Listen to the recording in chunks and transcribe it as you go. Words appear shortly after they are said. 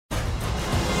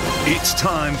It's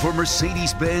time for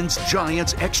Mercedes-Benz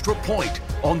Giants Extra Point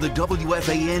on the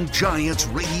WFAN Giants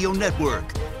Radio Network.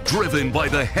 Driven by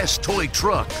the Hess Toy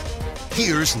Truck.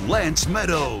 Here's Lance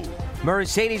Meadow.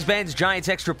 Mercedes-Benz Giants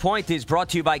Extra Point is brought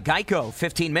to you by Geico.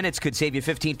 15 minutes could save you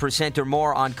 15% or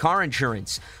more on car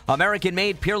insurance.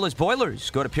 American-made Peerless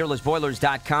Boilers. Go to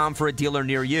peerlessboilers.com for a dealer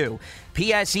near you.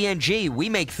 PSENG, we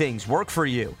make things work for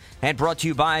you. And brought to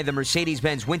you by the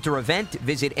Mercedes-Benz Winter Event.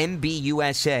 Visit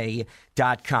MBUSA.com.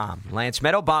 Lance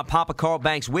Meadow, Bob Papa, Carl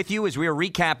Banks with you as we are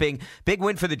recapping big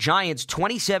win for the Giants,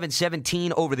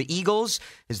 27-17 over the Eagles,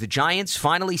 as the Giants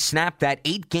finally snapped that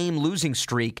 8-game losing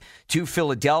streak to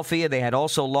Philadelphia. They had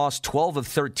also lost 12 of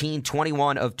 13,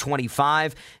 21 of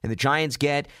 25, and the Giants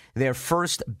get their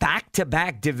first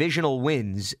back-to-back divisional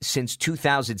wins since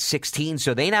 2016.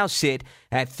 So they now sit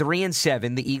at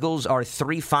 3-7. The Eagles are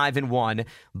 3-5-1.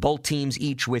 Both teams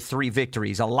each with 3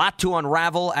 victories. A lot to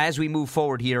unravel as we move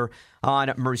forward here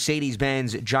on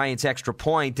Mercedes-Benz Giants Extra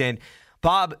Point. And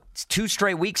Bob, it's 2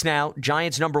 straight weeks now.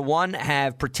 Giants, number 1,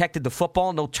 have protected the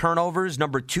football, no turnovers.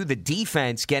 Number 2, the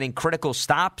defense getting critical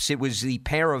stops. It was the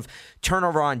pair of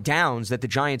turnover on downs that the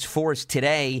Giants forced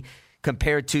today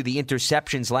compared to the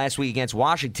interceptions last week against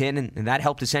Washington, and that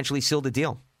helped essentially seal the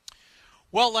deal.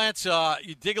 Well, Lance,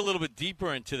 you dig a little bit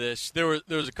deeper into this. There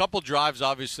was a couple drives,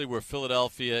 obviously, where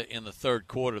Philadelphia in the third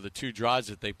quarter, the 2 drives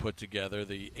that they put together,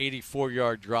 the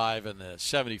 84-yard drive and the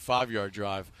 75-yard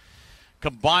drive,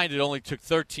 combined it only took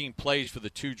 13 plays for the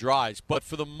 2 drives. But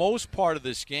for the most part of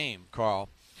this game, Carl,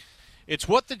 it's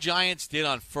what the Giants did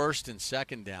on first and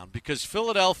second down, because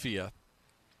Philadelphia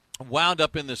wound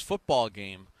up in this football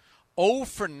game 0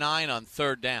 for 9 on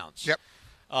third downs. Yep.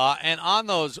 And on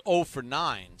those 0 for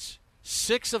 9s,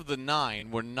 6 of the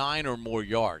 9 were 9 or more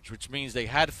yards, which means they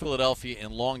had Philadelphia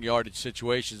in long yardage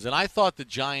situations. And I thought the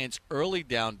Giants' early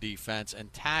down defense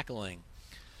and tackling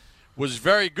was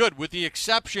very good, with the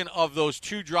exception of those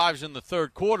 2 drives in the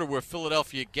third quarter where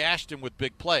Philadelphia gashed him with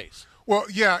big plays. Well,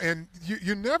 yeah, and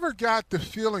you never got the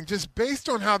feeling, just based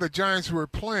on how the Giants were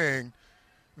playing,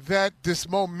 that this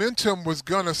momentum was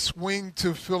going to swing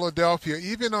to Philadelphia.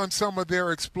 Even on some of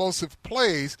their explosive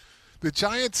plays, the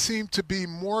Giants seemed to be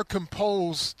more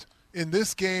composed in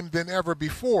this game than ever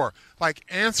before. Like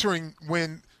answering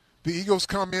when the Eagles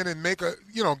come in and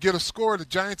get a score, the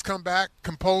Giants come back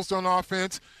composed on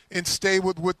offense and stay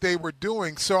with what they were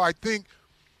doing. So I think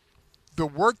the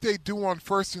work they do on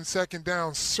first and second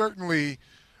down certainly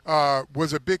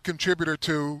was a big contributor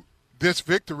to this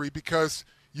victory, because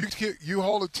you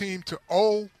hold a team to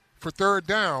 0 for third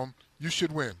down, you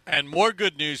should win. And more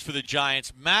good news for the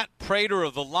Giants. Matt Prater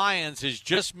of the Lions has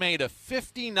just made a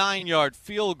 59-yard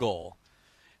field goal,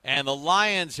 and the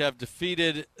Lions have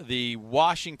defeated the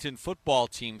Washington football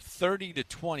team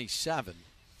 30-27.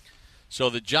 So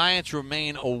the Giants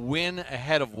remain a win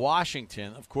ahead of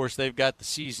Washington. Of course, they've got the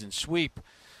season sweep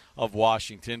of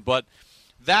Washington. But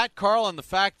that, Carl, and the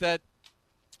fact that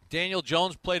Daniel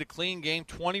Jones played a clean game,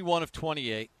 21 of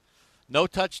 28, no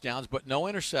touchdowns, but no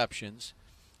interceptions.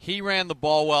 He ran the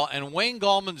ball well, and Wayne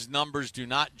Gallman's numbers do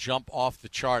not jump off the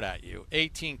chart at you.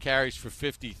 18 carries for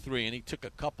 53, and he took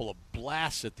a couple of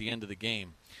blasts at the end of the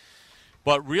game.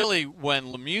 But really,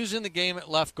 when Lemieux's in the game at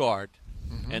left guard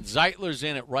and Zeitler's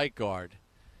in at right guard,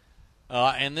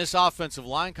 and this offensive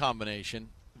line combination,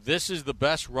 this is the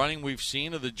best running we've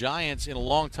seen of the Giants in a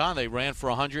long time. They ran for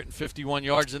 151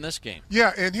 yards in this game.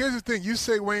 Yeah, and here's the thing. You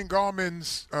say Wayne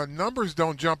Gallman's numbers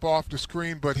don't jump off the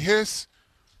screen, but his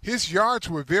yards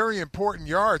were very important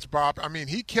yards, Bob. I mean,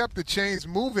 he kept the chains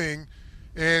moving,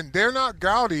 and they're not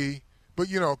gaudy, but,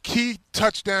 key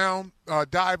touchdown,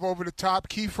 dive over the top,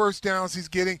 key first downs he's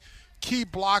getting, key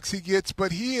blocks he gets,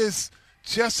 but he is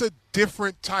just a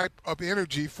different type of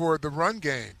energy for the run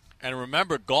game. And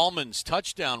remember, Gallman's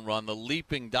touchdown run, the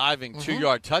leaping, diving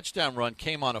 2-yard touchdown run,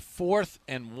 came on a 4th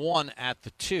and 1 at the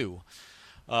 2,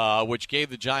 which gave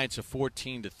the Giants a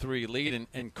 14-3 lead.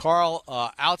 And Carl,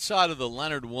 outside of the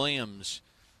Leonard Williams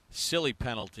silly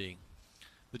penalty,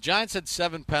 the Giants had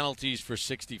 7 penalties for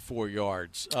 64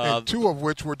 yards. And 2 of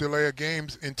which were delay of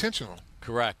games intentional.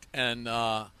 Correct. And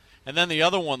then the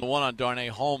other one, the one on Darnay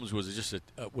Holmes, was just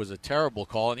a terrible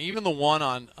call. And even the one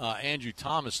on Andrew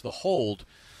Thomas, the hold,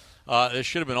 there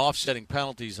should have been offsetting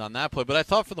penalties on that play. But I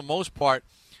thought for the most part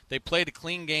they played a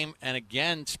clean game, and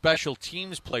again, special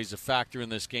teams plays a factor in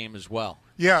this game as well.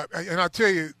 Yeah, and I'll tell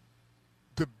you,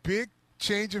 the big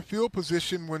change in field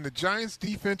position when the Giants'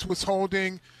 defense was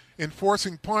holding and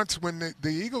forcing punts, when the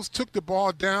Eagles took the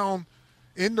ball down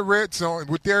in the red zone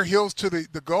with their heels to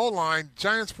the goal line,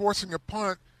 Giants forcing a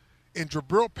punt, and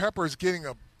Jabril Peppers getting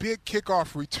a big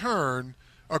kickoff return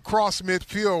across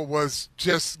midfield was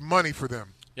just money for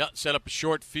them. Yeah, set up a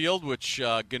short field, which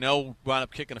Gano wound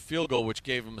up kicking a field goal, which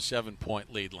gave him a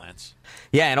 7-point lead, Lance.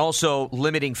 Yeah, and also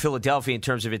limiting Philadelphia in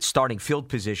terms of its starting field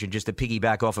position, just to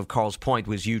piggyback off of Carl's point,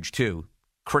 was huge too.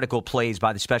 Critical plays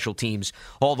by the special teams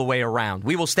all the way around.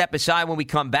 We will step aside when we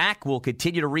come back. We'll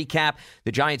continue to recap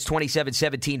the Giants'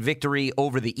 27-17 victory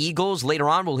over the Eagles. Later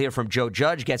on, we'll hear from Joe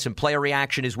Judge, get some player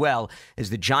reaction as well,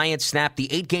 as the Giants snap the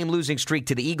 8-game losing streak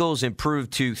to the Eagles,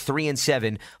 improved to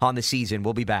 3-7 on the season.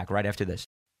 We'll be back right after this.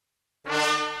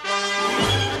 Right.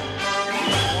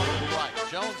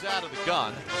 Jones out of the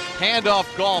gun. Handoff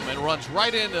Gallman runs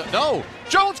right into... No!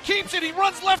 Jones keeps it. He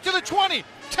runs left to the 20.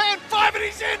 10-5, and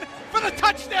he's in for the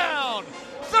touchdown.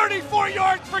 34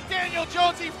 yards for Daniel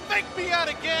Jones. He faked me out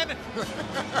again to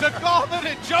Gallman,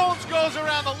 and Jones goes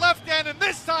around the left end, and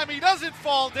this time he doesn't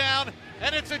fall down,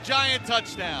 and it's a Giant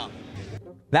touchdown.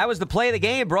 That was the play of the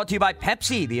game, brought to you by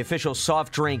Pepsi, the official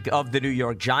soft drink of the New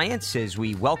York Giants, as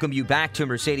we welcome you back to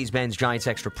Mercedes-Benz Giants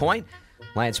Extra Point.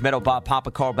 Lance Meadow, Bob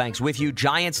Papa, Carl Banks with you.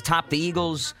 Giants topped the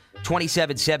Eagles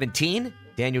 27-17.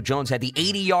 Daniel Jones had the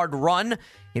 80-yard run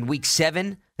in Week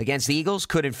 7 against the Eagles.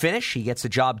 Couldn't finish. He gets the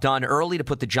job done early to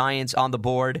put the Giants on the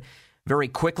board very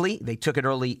quickly. They took an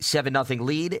early 7-0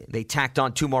 lead. They tacked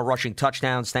on 2 more rushing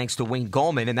touchdowns thanks to Wayne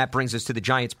Gallman, and that brings us to the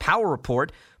Giants Power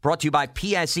Report, brought to you by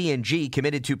PSE&G,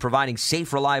 committed to providing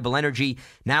safe, reliable energy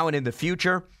now and in the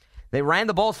future. They ran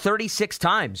the ball 36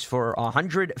 times for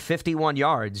 151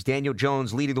 yards. Daniel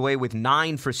Jones leading the way with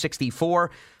 9 for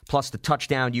 64, plus the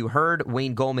touchdown you heard.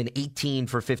 Wayne Gallman 18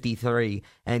 for 53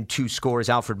 and 2 scores.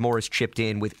 Alfred Morris chipped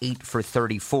in with 8 for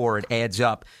 34. It adds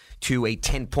up to a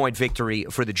 10-point victory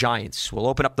for the Giants. We'll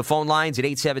open up the phone lines at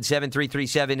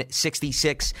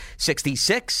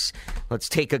 877-337-6666. Let's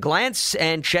take a glance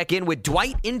and check in with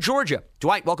Dwight in Georgia.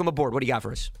 Dwight, welcome aboard. What do you got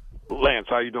for us? Lance,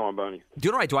 how you doing, buddy?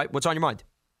 Doing all right, Dwight. What's on your mind?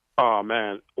 Oh,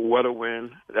 man, what a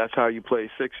win. That's how you play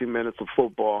 60 minutes of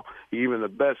football. Even the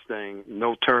best thing,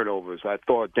 no turnovers. I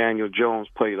thought Daniel Jones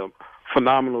played a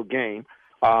phenomenal game.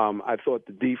 I thought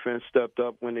the defense stepped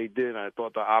up when they did. I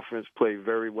thought the offense played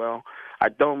very well. I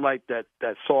don't like that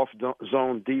soft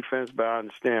zone defense, but I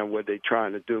understand what they're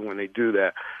trying to do when they do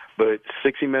that. But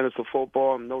 60 minutes of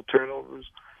football, no turnovers,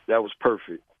 that was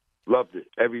perfect. Loved it,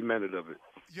 every minute of it.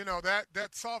 You know,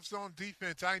 that soft zone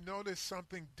defense, I noticed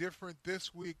something different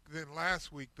this week than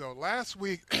last week, though. Last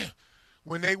week,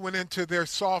 when they went into their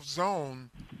soft zone,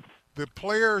 the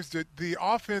players, the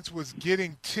offense was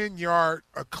getting 10-yard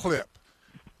a clip.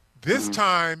 This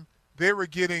time, they were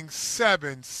getting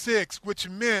 7, 6, which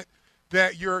meant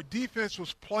that your defense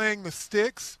was playing the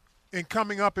sticks and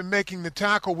coming up and making the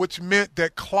tackle, which meant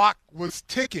that clock was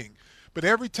ticking. But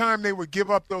every time they would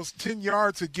give up those 10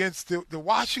 yards against the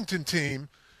Washington team,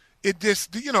 it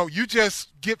just, you just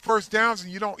get first downs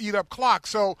and you don't eat up clock.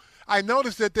 So I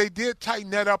noticed that they did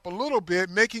tighten that up a little bit,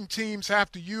 making teams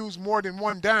have to use more than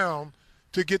one down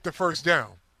to get the first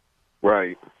down.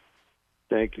 Right.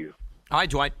 Thank you. All right,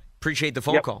 Dwight. Appreciate the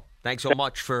phone call. Thanks so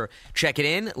much for checking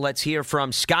in. Let's hear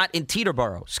from Scott in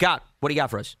Teterboro. Scott, what do you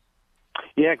got for us?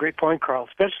 Yeah, great point, Carl.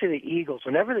 Especially the Eagles.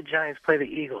 Whenever the Giants play the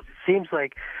Eagles, it seems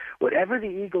like whatever the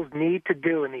Eagles need to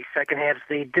do in these second halves,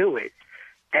 they do it.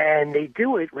 And they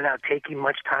do it without taking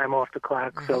much time off the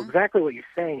clock. Mm-hmm. So exactly what you're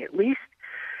saying. At least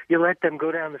you let them go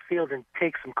down the field and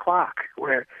take some clock,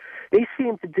 where they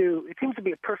seem to do – it seems to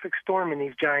be a perfect storm in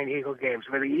these Giant-Eagle games,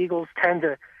 where the Eagles tend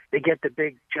to – they get the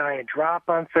big giant drop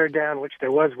on third down, which there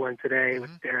was one today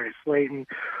with Darius Slayton,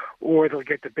 or they'll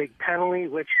get the big penalty,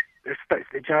 which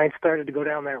the Giants started to go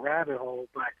down that rabbit hole.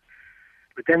 But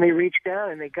then they reached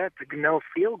down and they got the Gano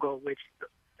field goal, which,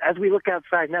 as we look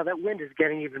outside now, that wind is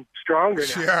getting even stronger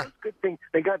now. Yeah. It's a good thing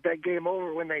they got that game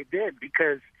over when they did,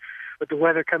 because with the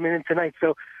weather coming in tonight.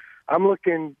 So I'm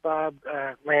looking, Bob,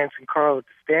 Lance, and Carl at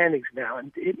the standings now,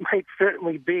 and it might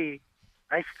certainly be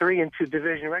nice 3-2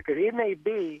 division record. It may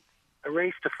be a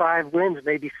race to 5 wins,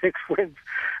 maybe 6 wins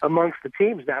amongst the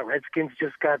teams now. Redskins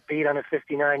just got beat on a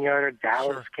 59-yarder.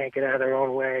 Dallas can't get out of their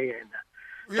own way, and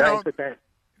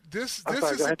this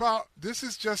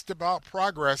is just about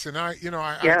progress. And I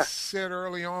said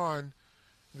early on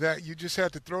that you just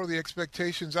had to throw the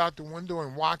expectations out the window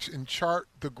and watch and chart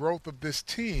the growth of this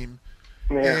team.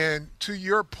 Yeah. And to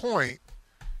your point,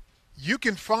 you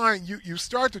can find you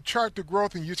start to chart the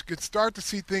growth, and you can start to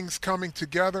see things coming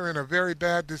together in a very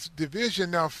bad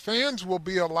division. Now, fans will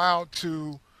be allowed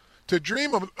to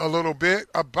dream a little bit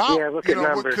about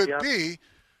numbers, what could be,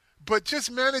 but just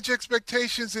manage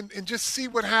expectations and just see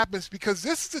what happens, because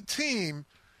this is a team.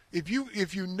 If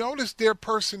you notice their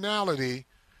personality,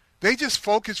 they just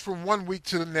focus from one week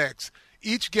to the next.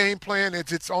 Each game plan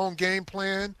is its own game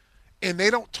plan, and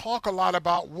they don't talk a lot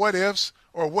about what ifs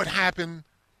or what happened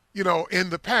in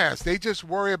the past. They just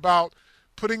worry about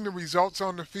putting the results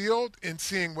on the field and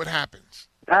seeing what happens.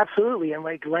 Absolutely, and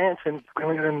like Lance and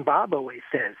Bob always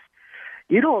says,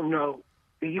 you don't know.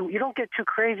 You don't get too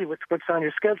crazy with what's on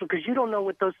your schedule because you don't know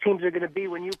what those teams are going to be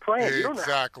when you play.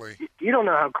 Exactly. You don't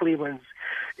know how Cleveland's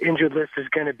injured list is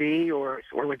going to be, or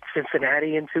with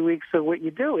Cincinnati in 2 weeks. So what you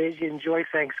do is you enjoy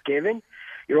Thanksgiving.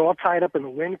 You're all tied up in the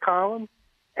win column,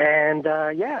 and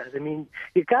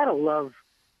you got to love.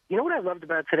 You know what I loved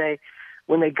about today?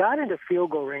 When they got into field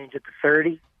goal range at the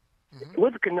 30,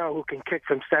 Woods Cano, who can kick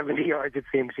from 70 yards, it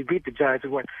seems, he beat the Giants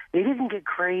and won. They didn't get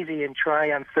crazy and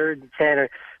try on 3rd and 10 or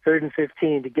 3rd and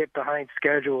 15 to get behind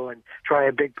schedule and try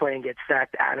a big play and get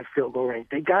sacked out of field goal range.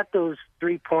 They got those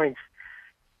 3 points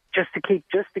just to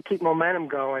keep momentum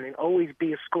going and always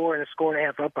be a score and a score and a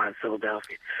half up on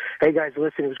Philadelphia. Hey, guys,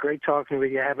 listen, it was great talking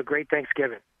with you. Have a great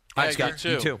Thanksgiving. Thanks, Scott.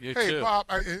 You too. Hey, Bob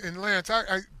and Lance,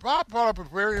 Bob brought up a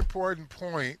very important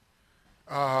point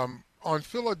on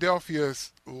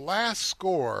Philadelphia's last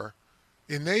score,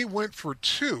 and they went for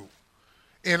 2.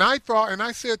 And I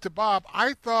said to Bob,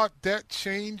 I thought that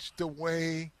changed the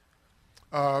way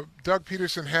Doug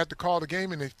Peterson had to call the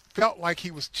game, and it felt like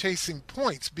he was chasing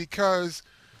points because,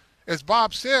 as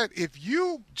Bob said, if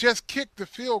you just kick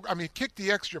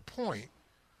the extra point,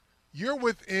 you're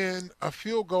within a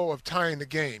field goal of tying the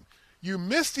game. You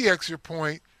miss the extra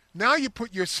point, now you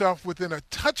put yourself within a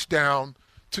touchdown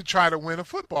to try to win a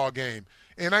football game.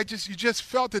 And you just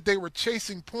felt that they were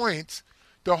chasing points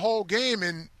the whole game,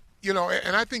 and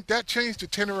I think that changed the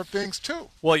tenor of things too.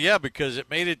 Well, yeah, because it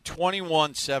made it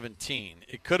 21-17.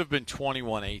 It could have been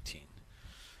 21-18.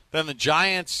 Then the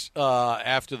Giants,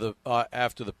 after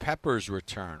the Peppers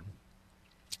return,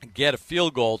 get a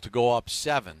field goal to go up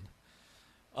 7.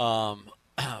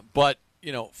 But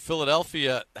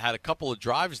Philadelphia had a couple of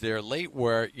drives there late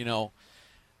where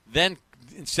then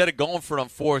instead of going for it on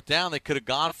 4th down, they could have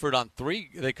gone for it on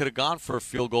 3. They could have gone for a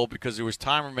field goal because there was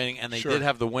time remaining, and they did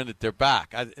have the wind at their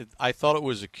back. I thought it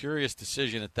was a curious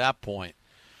decision at that point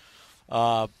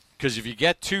because if you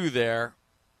get 2 there,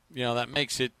 that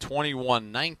makes it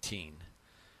 21-19.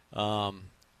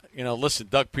 Listen,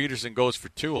 Doug Peterson goes for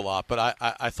 2 a lot, but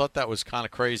I thought that was kind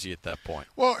of crazy at that point.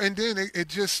 Well, and then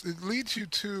it leads you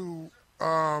to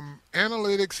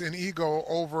analytics and ego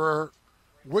over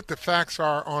what the facts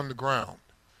are on the ground.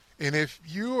 And if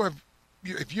you're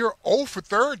 0 for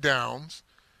 3rd downs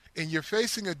and you're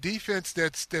facing a defense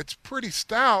that's pretty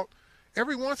stout,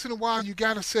 every once in a while you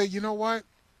got to say, you know what?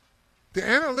 The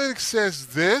analytics says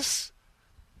this,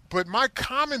 but my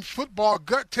common football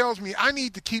gut tells me I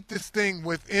need to keep this thing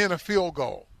within a field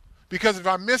goal because if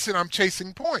I miss it, I'm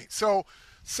chasing points. So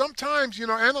sometimes,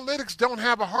 analytics don't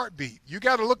have a heartbeat. You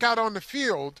got to look out on the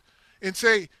field and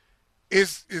say,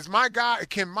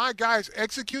 can my guys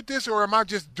execute this, or am I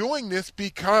just doing this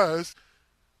because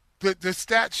the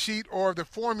stat sheet or the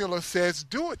formula says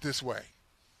do it this way?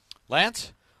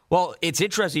 Lance? Well, it's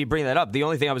interesting you bring that up. The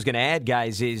only thing I was going to add,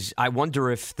 guys, is I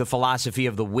wonder if the philosophy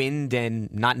of the wind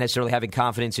and not necessarily having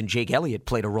confidence in Jake Elliott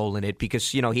played a role in it because,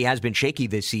 he has been shaky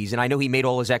this season. I know he made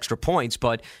all his extra points,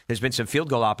 but there's been some field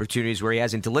goal opportunities where he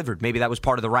hasn't delivered. Maybe that was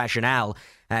part of the rationale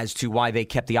as to why they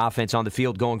kept the offense on the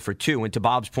field going for 2. And to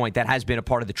Bob's point, that has been a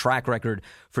part of the track record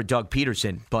for Doug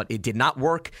Peterson. But it did not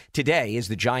work today as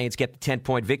the Giants get the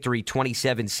 10-point victory,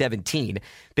 27-17.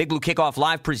 Big Blue Kickoff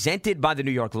Live presented by the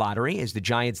New York Lottery is the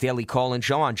Giants Daily Call-In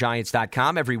Show on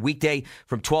Giants.com every weekday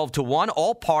from 12 to 1,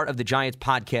 all part of the Giants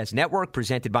Podcast Network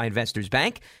presented by Investors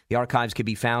Bank. The archives can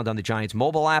be found on the Giants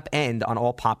mobile app and on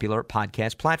all popular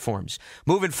podcast platforms.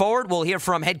 Moving forward, we'll hear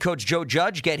from head coach Joe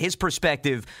Judge, get his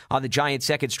perspective on the Giants'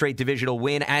 second straight divisional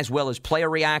win, as well as player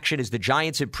reaction as the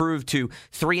Giants improved to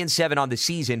 3-7 on the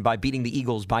season by beating the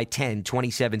Eagles by 10,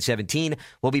 27-17.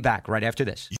 We'll be back right after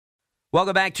this.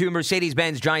 Welcome back to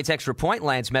Mercedes-Benz Giants Extra Point.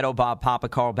 Lance Meadow, Bob Papa,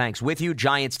 Carl Banks with you.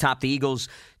 Giants top the Eagles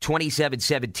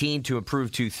 27-17 to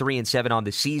improve to 3-7 on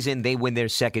the season. They win their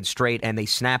second straight, and they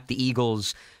snap the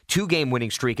Eagles' 2-game winning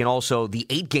streak and also the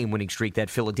 8-game winning streak that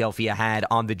Philadelphia had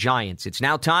on the Giants. It's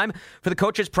now time for the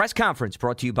coaches' press conference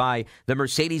brought to you by the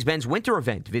Mercedes-Benz Winter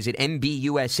Event. Visit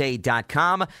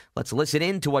MBUSA.com. Let's listen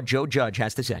in to what Joe Judge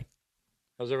has to say.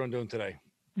 How's everyone doing today?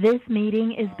 This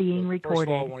meeting is being recorded. First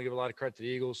of all, I want to give a lot of credit to the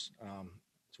Eagles.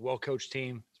 It's a well-coached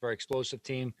team. It's a very explosive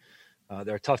team.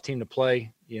 They're a tough team to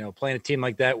play. Playing a team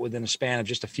like that within a span of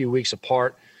just a few weeks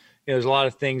apart, there's a lot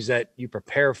of things that you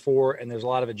prepare for, and there's a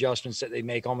lot of adjustments that they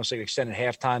make, almost like extended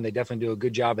halftime. They definitely do a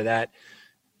good job of that.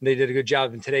 They did a good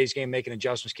job in today's game making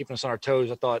adjustments, keeping us on our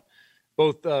toes. I thought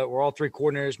both all 3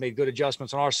 coordinators made good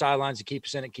adjustments on our sidelines to keep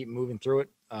us in it, keep moving through it.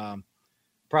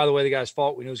 Proud of the way the guys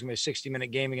fought. We knew it was going to be a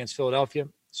 60-minute game against Philadelphia.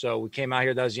 So we came out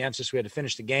here. That was the emphasis. We had to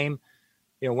finish the game.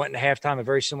 Went into halftime, a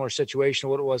very similar situation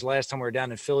to what it was last time we were down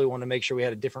in Philly. We wanted to make sure we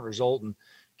had a different result and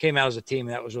came out as a team.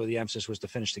 And that was really the emphasis, was to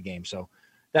finish the game. So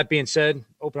that being said,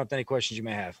 open up to any questions you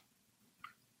may have.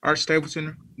 Art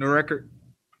Stapleton, No Record.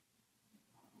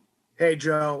 Hey,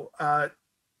 Joe.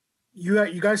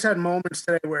 You guys had moments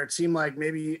today where it seemed like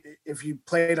maybe if you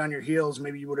played on your heels,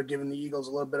 maybe you would have given the Eagles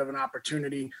a little bit of an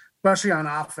opportunity, especially on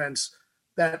offense.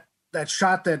 That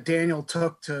shot that Daniel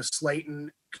took to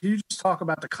Slayton, can you just talk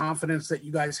about the confidence that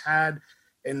you guys had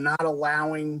in not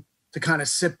allowing to kind of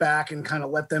sit back and kind of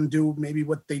let them do maybe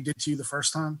what they did to you the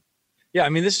first time? Yeah, I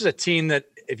mean, this is a team that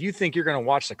if you think you're going to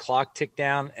watch the clock tick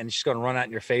down and it's just going to run out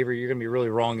in your favor, you're going to be really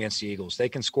wrong against the Eagles. They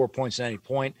can score points at any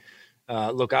point.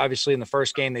 Look, obviously in the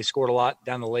first game, they scored a lot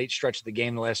down the late stretch of the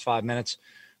game, the last 5 minutes.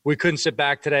 We couldn't sit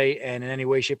back today and in any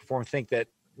way, shape, or form think that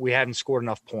we hadn't scored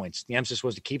enough points. The emphasis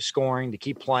was to keep scoring, to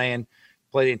keep playing,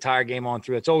 play the entire game on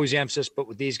through. It's always the emphasis, but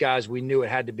with these guys, we knew it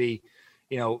had to be,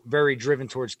 very driven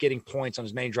towards getting points on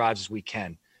as many drives as we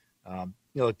can.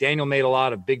 Daniel made a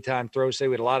lot of big-time throws today.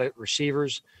 We had a lot of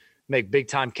receivers make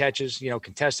big-time catches,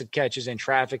 contested catches in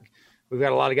traffic. We've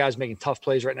got a lot of guys making tough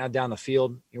plays right now down the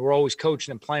field. We're always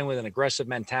coaching and playing with an aggressive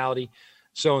mentality.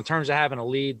 So in terms of having a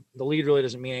lead, the lead really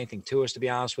doesn't mean anything to us, to be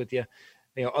honest with you,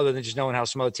 other than just knowing how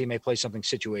some other team may play something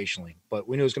situationally. But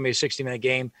we knew it was going to be a 60-minute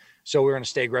game, so we were going to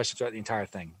stay aggressive throughout the entire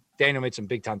thing. Daniel made some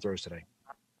big-time throws today.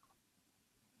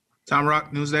 Tom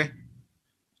Rock, Newsday.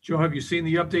 Joe, have you seen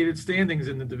the updated standings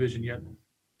in the division yet?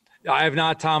 I have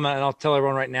not, Tom, and I'll tell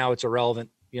everyone right now it's irrelevant.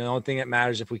 The only thing that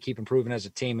matters is if we keep improving as a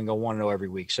team and go 1-0 every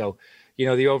week. So,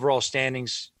 the overall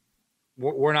standings,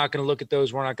 we're not going to look at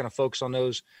those. We're not going to focus on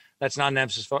those. That's not an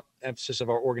emphasis of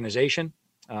our organization.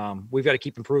 We've got to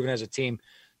keep improving as a team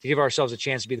to give ourselves a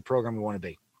chance to be the program we want to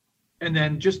be. And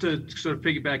then just to sort of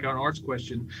piggyback on Art's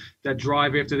question, that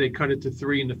drive after they cut it to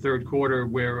 3 in the third quarter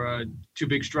where 2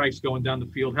 big strikes going down the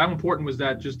field, how important was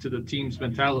that just to the team's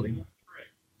mentality?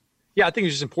 Yeah, I think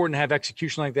it's just important to have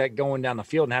execution like that going down the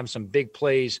field and having some big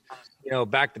plays,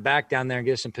 back to back down there and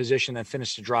get us in position and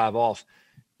finish the drive off.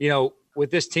 With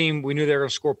this team, we knew they were going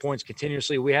to score points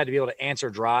continuously. We had to be able to answer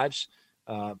drives.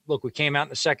 Look, we came out in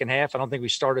the second half. I don't think we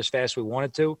started as fast as we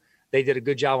wanted to. They did a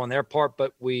good job on their part,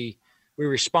 but we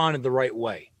responded the right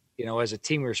way. As a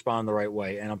team, we responded the right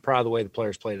way, and I'm proud of the way the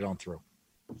players played it on through.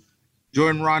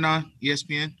 Jordan Rana,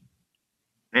 ESPN.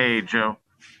 Hey, Joe.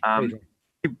 Hey, Jordan.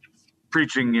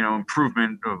 Preaching,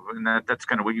 improvement, and that's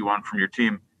kind of what you want from your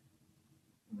team.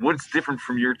 What's different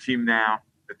from your team now,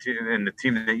 and the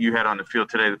team that you had on the field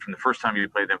today from the first time you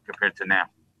played them compared to now?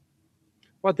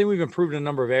 Well, I think we've improved in a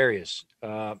number of areas.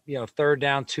 Third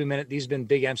down, 2 minute, these have been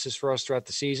big emphasis for us throughout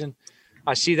the season.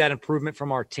 I see that improvement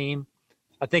from our team.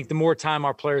 I think the more time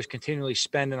our players continually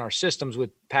spend in our systems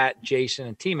with Pat, Jason,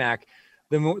 and T-Mac,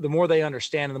 the more they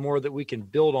understand and the more that we can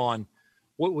build on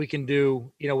what we can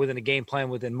do, within a game plan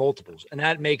within multiples. And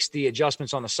that makes the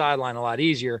adjustments on the sideline a lot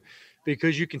easier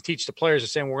because you can teach the players to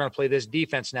say, we're going to play this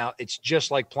defense now. It's just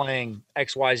like playing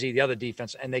X, Y, Z, the other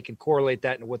defense, and they can correlate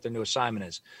that into what their new assignment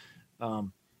is.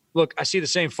 Look, I see the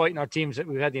same fight in our teams that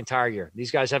we've had the entire year. These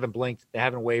guys haven't blinked. They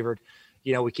haven't wavered.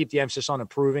 We keep the emphasis on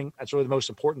improving. That's really the most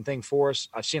important thing for us.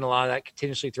 I've seen a lot of that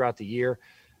continuously throughout the year.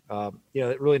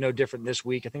 Really no different this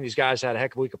week. I think these guys had a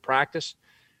heck of a week of practice.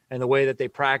 And the way that they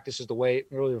practice is the way it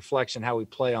really reflects in how we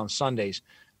play on Sundays.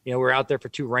 We're out there for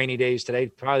 2 rainy days today.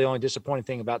 Probably the only disappointing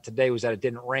thing about today was that it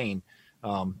didn't rain.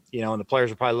 And the players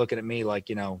were probably looking at me like,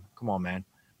 come on, man.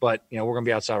 But, we're going to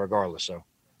be outside regardless. So,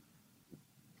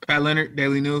 Pat Leonard,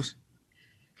 Daily News.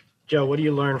 Joe, what do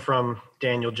you learn from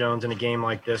Daniel Jones in a game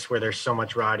like this where there's so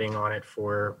much riding on it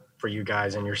for you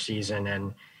guys in your season?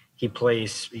 And he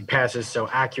passes so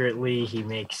accurately. He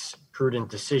makes prudent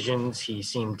decisions. He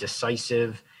seemed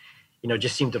decisive.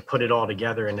 Just seemed to put it all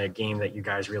together in a game that you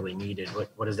guys really needed.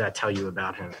 What does that tell you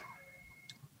about him?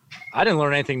 I didn't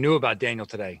learn anything new about Daniel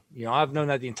today. I've known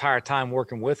that the entire time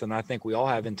working with him. I think we all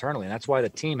have internally. And that's why the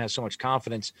team has so much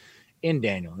confidence in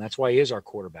Daniel. And that's why he is our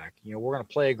quarterback. We're going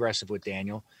to play aggressive with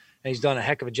Daniel. And he's done a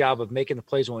heck of a job of making the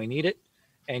plays when we need it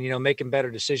and, making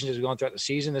better decisions as we're going throughout the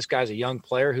season. This guy's a young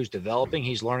player who's developing.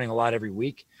 He's learning a lot every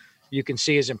week. You can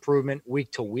see his improvement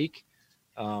week to week.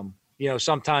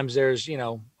 Sometimes there's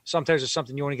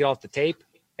something you want to get off the tape,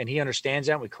 and he understands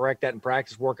that. We correct that in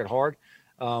practice, work it hard.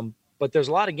 But there's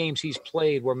a lot of games he's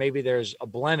played where maybe there's a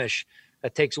blemish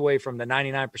that takes away from the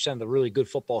 99% of the really good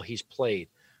football he's played.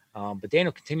 But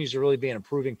Daniel continues to really be an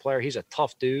improving player. He's a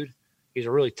tough dude. He's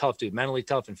a really tough dude, mentally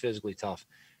tough and physically tough.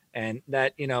 And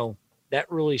that, that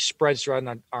really spreads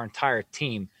throughout our entire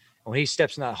team. When he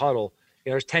steps in that huddle,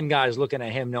 there's 10 guys looking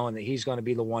at him knowing that he's going to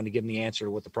be the one to give him the answer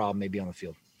to what the problem may be on the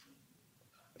field.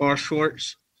 Paul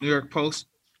Schwartz, New York Post.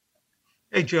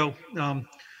 Hey, Joe.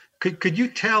 Could you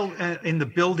tell in the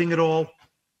building at all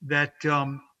that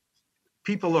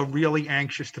people are really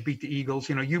anxious to beat the Eagles?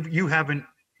 You know, you haven't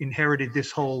inherited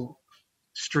this whole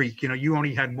streak. You know, you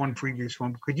only had one previous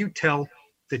one. Could you tell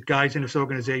that guys in this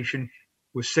organization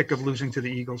were sick of losing to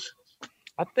the Eagles?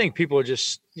 I think people are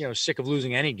just, sick of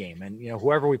losing any game. And,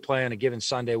 whoever we play on a given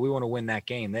Sunday, we want to win that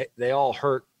game. They all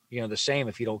hurt, the same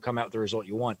if you don't come out with the result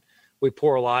you want. We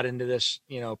pour a lot into this,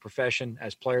 profession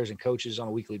as players and coaches on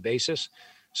a weekly basis.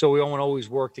 So we want to always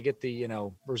work to get the,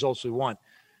 results we want.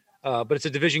 But it's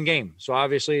a division game. So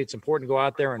obviously it's important to go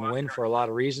out there and win for a lot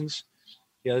of reasons.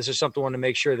 This is something I want to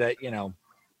make sure that,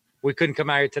 we couldn't come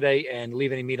out here today and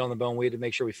leave any meat on the bone. We had to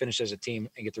make sure we finished as a team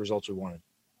and get the results we wanted.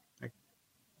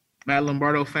 Matt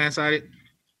Lombardo, FanSided.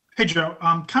 Hey, Joe.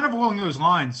 Kind of along those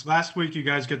lines. Last week, you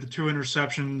guys get the 2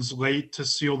 interceptions late to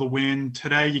seal the win.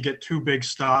 Today, you get 2 big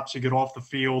stops. You get off the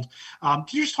field. Can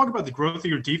you just talk about the growth of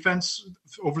your defense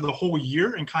over the whole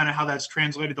year and kind of how that's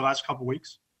translated the last couple of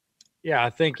weeks? Yeah, I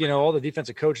think, all the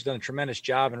defensive coaches have done a tremendous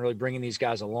job in really bringing these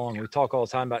guys along. We talk all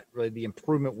the time about really the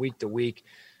improvement week to week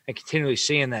and continually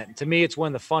seeing that. And to me, it's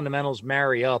when the fundamentals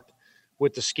marry up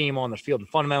with the scheme on the field. The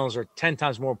fundamentals are 10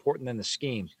 times more important than the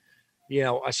scheme.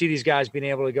 I see these guys being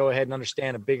able to go ahead and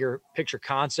understand a bigger picture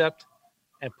concept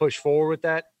and push forward with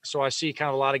that. So I see kind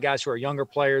of a lot of guys who are younger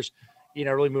players,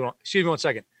 really move on. Excuse me one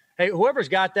second. Hey, whoever's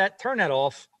got that, turn that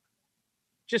off.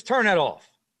 Just turn that off.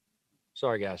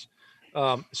 Sorry, guys.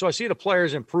 So I see the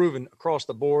players improving across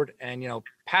the board. And,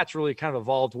 Pat's really kind of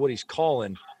evolved what he's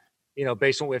calling,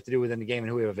 based on what we have to do within the game and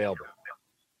who we have available.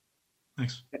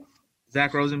 Thanks.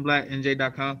 Zach Rosenblatt,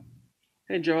 NJ.com.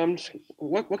 Hey, Joe,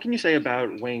 what can you say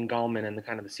about Wayne Gallman and the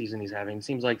kind of the season he's having? It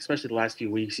seems like, especially the last few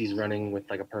weeks, he's running with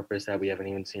like a purpose that we haven't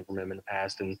even seen from him in the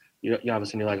past. And you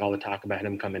obviously knew like all the talk about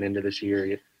him coming into this year.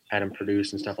 You had him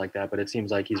produce and stuff like that, but it seems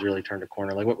like he's really turned a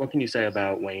corner. Like, what can you say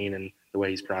about Wayne and the way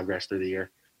he's progressed through the year?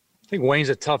 I think Wayne's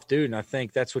a tough dude, and I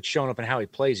think that's what's showing up in how he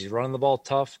plays. He's running the ball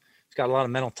tough. He's got a lot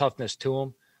of mental toughness to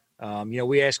him.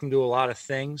 We ask him to do a lot of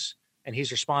things, and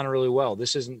he's responding really well.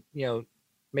 This isn't,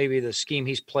 maybe the scheme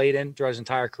he's played in throughout his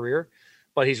entire career,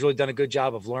 but he's really done a good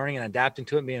job of learning and adapting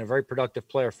to it and being a very productive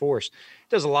player for us. He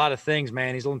does a lot of things,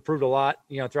 man. He's improved a lot,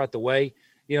 throughout the way.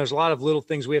 There's a lot of little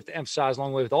things we have to emphasize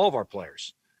along the way with all of our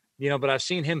players, but I've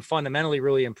seen him fundamentally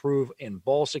really improve in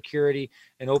ball security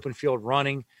and open field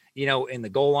running, in the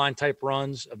goal line type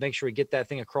runs of make sure we get that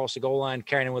thing across the goal line,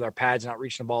 carrying it with our pads, not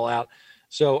reaching the ball out.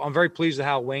 So I'm very pleased with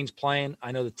how Wayne's playing.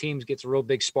 I know the team gets a real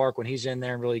big spark when he's in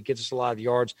there and really gives us a lot of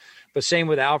yards. But same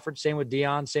with Alfred, same with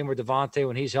Dion, same with Devontae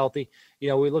when he's healthy. We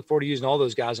look forward to using all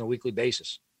those guys on a weekly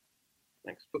basis.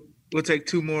 Thanks. We'll take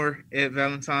 2 more. Ed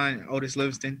Valentine, Otis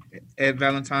Livingston. Ed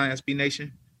Valentine, SB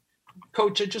Nation.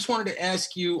 Coach, I just wanted to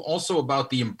ask you also about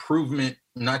the improvement,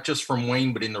 not just from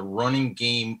Wayne, but in the running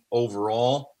game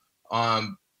overall.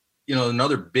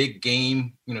 Another big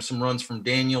game, some runs from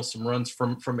Daniel, some runs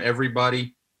from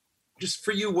everybody. Just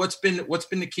for you, what's been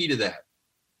the key to that?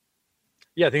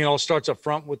 Yeah, I think it all starts up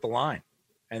front with the line.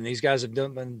 And these guys have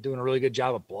been doing a really good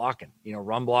job of blocking,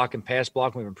 run blocking, pass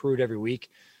blocking. We've improved every week.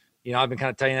 I've been kind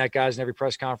of telling that guys in every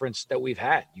press conference that we've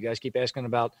had. You guys keep asking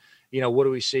about, what do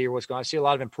we see or what's going on. I see a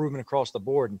lot of improvement across the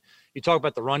board. And you talk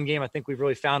about the run game. I think we've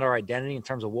really found our identity in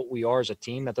terms of what we are as a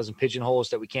team. That doesn't pigeonhole us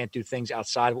that we can't do things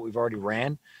outside of what we've already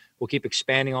ran. We'll keep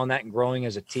expanding on that and growing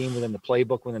as a team within the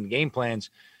playbook, within the game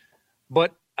plans.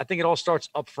 But I think it all starts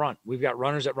up front. We've got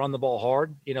runners that run the ball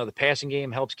hard. The passing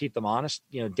game helps keep them honest.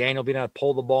 Daniel being able to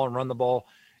pull the ball and run the ball,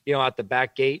 out the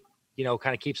back gate,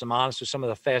 kind of keeps them honest with some of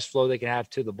the fast flow they can have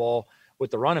to the ball with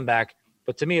the running back.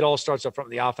 But to me, it all starts up front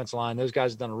with the offensive line. Those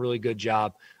guys have done a really good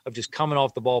job of just coming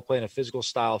off the ball, playing a physical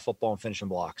style of football and finishing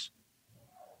blocks.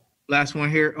 Last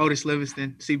one here, Otis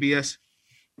Livingston, CBS.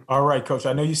 All right, Coach.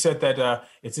 I know you said that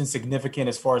it's insignificant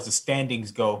as far as the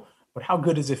standings go, but how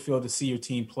good does it feel to see your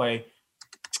team play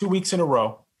 2 weeks in a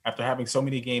row after having so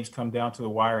many games come down to the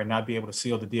wire and not be able to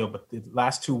seal the deal, but the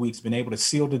last 2 weeks been able to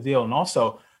seal the deal, and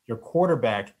also your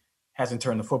quarterback hasn't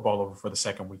turned the football over for the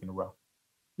second week in a row?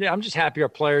 Yeah, I'm just happy our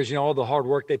players, all the hard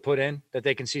work they put in, that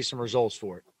they can see some results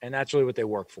for it. And that's really what they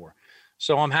work for.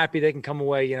 So I'm happy they can come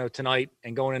away, tonight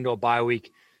and going into a bye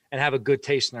week and have a good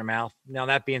taste in their mouth. Now,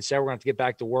 that being said, we're going to have to get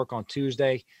back to work on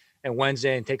Tuesday and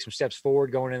Wednesday and take some steps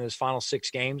forward going into this final 6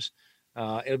 games.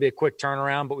 It'll be a quick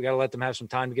turnaround, but we got to let them have some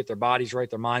time to get their bodies right,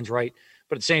 their minds right.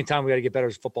 But at the same time, we got to get better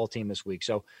as a football team this week.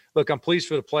 So, look, I'm pleased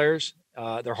for the players.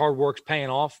 Their hard work's paying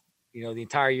off, the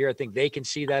entire year. I think they can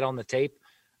see that on the tape.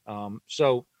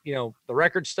 The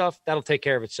record stuff, that'll take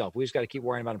care of itself. We just got to keep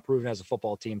worrying about improving as a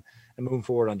football team and moving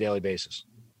forward on a daily basis.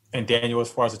 And Daniel,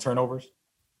 as far as the turnovers?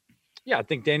 Yeah, I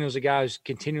think Daniel's a guy who's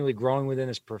continually growing within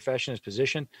his profession, his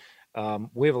position.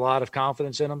 We have a lot of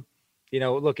confidence in him.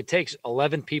 Look, it takes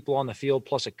 11 people on the field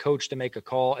plus a coach to make a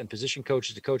call and position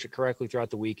coaches to coach it correctly throughout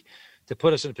the week to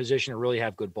put us in a position to really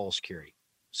have good ball security.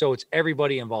 So it's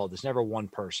everybody involved. It's never one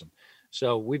person.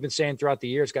 So we've been saying throughout the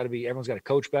year, everyone's got to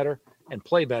coach better and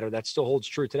play better. That still holds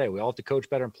true today. We all have to coach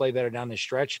better and play better down the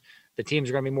stretch. The teams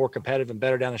are going to be more competitive and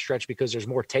better down the stretch because there's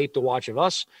more tape to watch of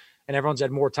us, and everyone's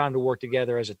had more time to work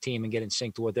together as a team and get in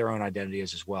sync to what their own identity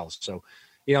is as well. So,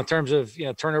 in terms of,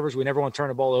 turnovers, we never want to turn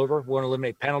the ball over. We want to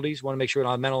eliminate penalties. We want to make sure we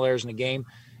don't have mental errors in the game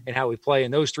and how we play.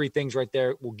 And those three things right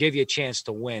there will give you a chance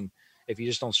to win if you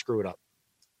just don't screw it up.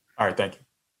 All right, thank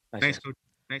you. Thanks, Coach.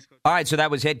 All right, so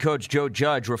that was head coach Joe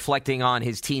Judge reflecting on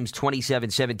his team's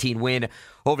 27-17 win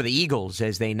over the Eagles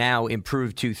as they now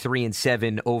improve to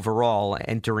 3-7 overall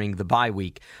entering the bye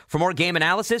week. For more game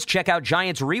analysis, check out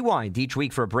Giants Rewind each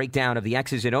week for a breakdown of the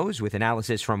X's and O's with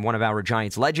analysis from one of our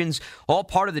Giants legends, all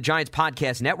part of the Giants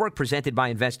Podcast Network presented by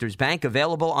Investors Bank,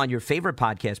 available on your favorite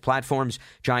podcast platforms,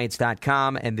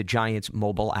 Giants.com and the Giants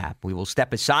mobile app. We will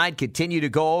step aside, continue to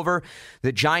go over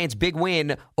the Giants' big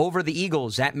win over the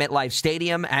Eagles at MetLife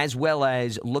Stadium, as well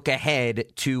as look ahead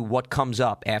to what comes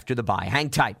up after the bye.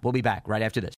 Hang tight. We'll be back right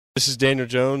after this. This is Daniel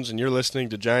Jones, and you're listening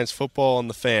to Giants Football on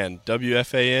the Fan,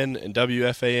 WFAN and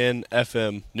WFAN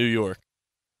FM, New York.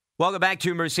 Welcome back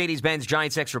to Mercedes-Benz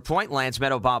Giants Extra Point. Lance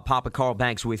Meadow, Bob Papa, Carl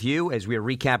Banks with you as we are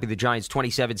recapping the Giants'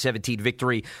 27-17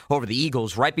 victory over the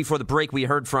Eagles. Right before the break, we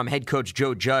heard from head coach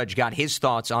Joe Judge, got his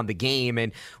thoughts on the game.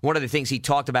 And one of the things he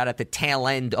talked about at the tail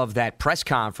end of that press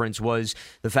conference was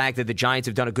the fact that the Giants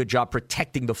have done a good job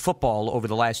protecting the football over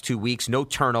the last 2 weeks, no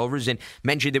turnovers, and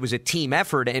mentioned it was a team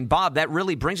effort. And, Bob, that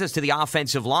really brings us to the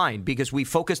offensive line because we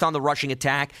focused on the rushing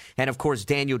attack and, of course,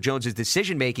 Daniel Jones'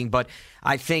 decision-making. But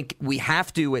I think we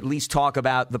have to at least talk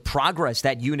about the progress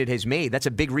that unit has made. That's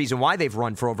a big reason why they've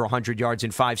run for over 100 yards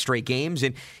in 5 straight games.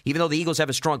 And even though the Eagles have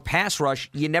a strong pass rush,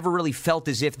 you never really felt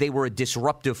as if they were a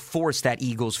disruptive force, that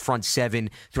Eagles front seven,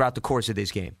 throughout the course of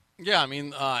this game. Yeah, I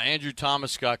mean, Andrew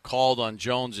Thomas got called on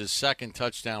Jones' second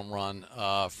touchdown run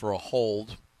for a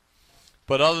hold.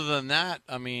 But other than that,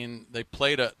 I mean, they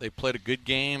played a good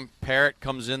game. Parrott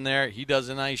comes in there. He does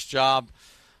a nice job.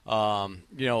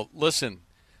 Listen,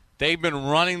 they've been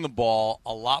running the ball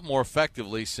a lot more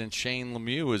effectively since Shane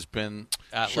Lemieux has been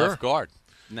at left guard.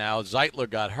 Now, Zeitler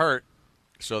got hurt,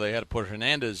 so they had to put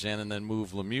Hernandez in and then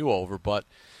move Lemieux over. But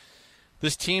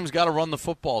this team's got to run the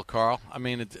football, Carl. I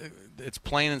mean, it's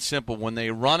plain and simple. When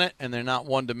they run it and they're not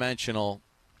one-dimensional,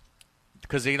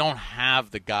 because they don't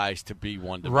have the guys to be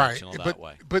one-dimensional that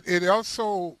way. But it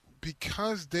also,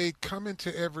 because they come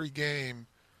into every game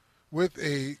with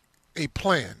a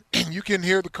plan. You can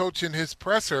hear the coach in his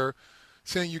presser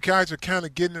saying you guys are kind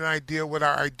of getting an idea what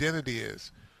our identity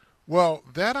is. Well,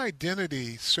 that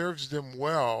identity serves them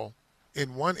well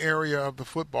in one area of the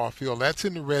football field. That's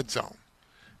in the red zone.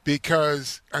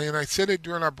 Because, and I said it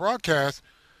during our broadcast,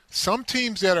 some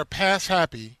teams that are pass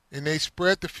happy and they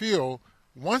spread the field,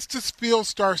 once this field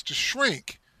starts to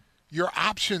shrink, your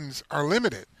options are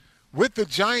limited. With the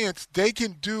Giants, they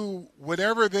can do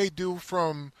whatever they do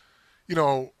from,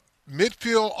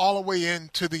 midfield all the way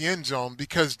into the end zone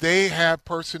because they have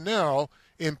personnel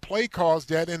in play calls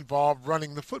that involve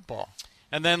running the football.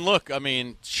 And then, look, I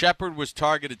mean, Shepard was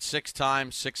targeted 6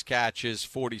 times, 6 catches,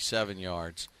 47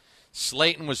 yards.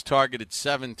 Slayton was targeted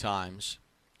 7 times,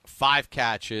 5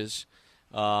 catches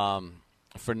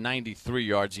for 93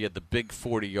 yards. He had the big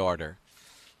 40-yarder.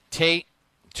 Tate,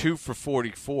 2 for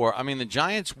 44. I mean, the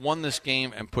Giants won this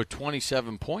game and put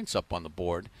 27 points up on the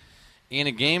board in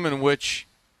a game in which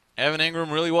Evan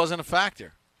Ingram really wasn't a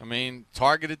factor. I mean,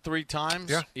 targeted 3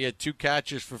 times. Yeah. He had 2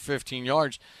 catches for 15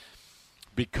 yards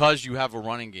because you have a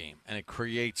running game, and it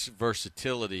creates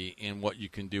versatility in what you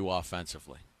can do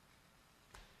offensively.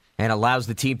 And allows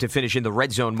the team to finish in the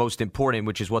red zone, most important,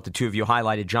 which is what the two of you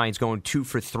highlighted. Giants going 2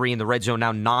 for 3 in the red zone,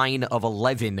 now 9 of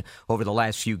 11 over the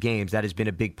last few games. That has been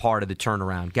a big part of the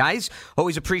turnaround. Guys,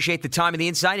 always appreciate the time and the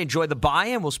insight. Enjoy the bye,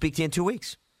 and we'll speak to you in 2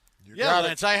 weeks. Yeah,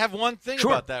 Lance, I have one thing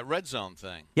about that red zone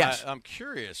thing. Yes. I'm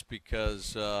curious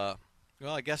because, I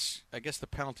guess the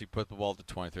penalty put the ball to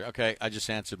 23. Okay, I just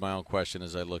answered my own question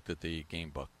as I looked at the game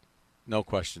book. No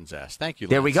questions asked. Thank you, Lance.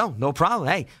 There we go. No problem.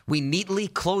 Hey, we neatly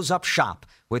close up shop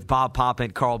with Bob Papa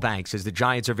and Carl Banks as the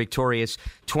Giants are victorious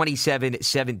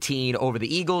 27-17 over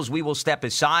the Eagles. We will step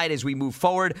aside as we move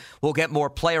forward. We'll get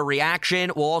more player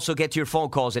reaction. We'll also get to your phone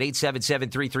calls at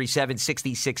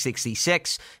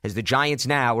 877-337-6666 as the Giants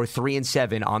now are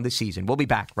 3-7 on the season. We'll be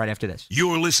back right after this.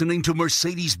 You're listening to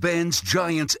Mercedes-Benz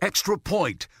Giants Extra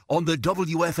Point on the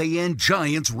WFAN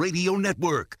Giants Radio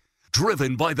Network.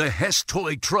 Driven by the Hess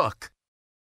Toy Truck.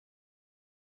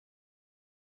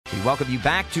 We welcome you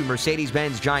back to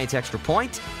Mercedes-Benz Giants Extra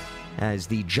Point as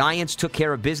the Giants took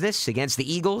care of business against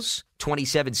the Eagles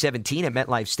 27-17 at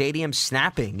MetLife Stadium,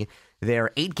 snapping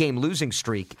their 8-game losing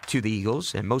streak to the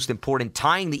Eagles, and most important,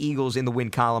 tying the Eagles in the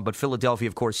win column, but Philadelphia,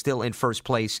 of course, still in first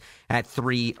place at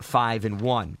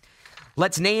 3-5-1.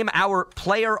 Let's name our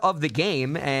player of the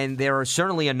game, and there are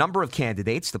certainly a number of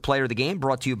candidates. The player of the game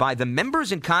brought to you by the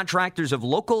members and contractors of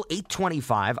Local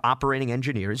 825 Operating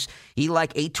Engineers,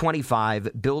 ELEC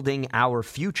 825, building our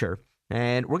future.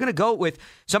 And we're going to go with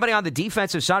somebody on the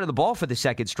defensive side of the ball for the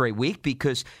second straight week,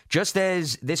 because just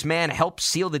as this man helped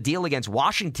seal the deal against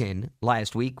Washington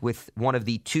last week with one of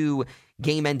the 2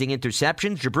 game-ending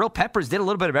interceptions, Jabril Peppers did a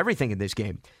little bit of everything in this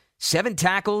game. 7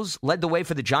 tackles, led the way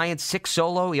for the Giants, 6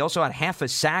 solo. He also had half a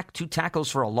sack, 2 tackles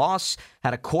for a loss,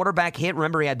 had a quarterback hit.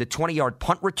 Remember, he had the 20-yard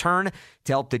punt return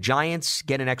to help the Giants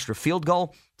get an extra field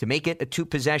goal to make it a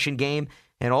 2-possession game,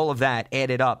 and all of that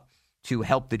added up to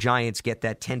help the Giants get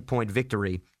that 10-point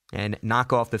victory and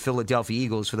knock off the Philadelphia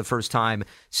Eagles for the first time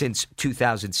since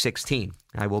 2016.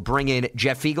 I will bring in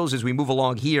Jeff Eagles as we move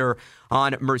along here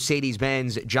on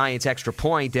Mercedes-Benz Giants Extra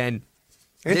Point. And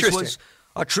this was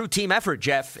a true team effort,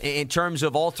 Jeff, in terms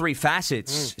of all 3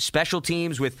 facets. Special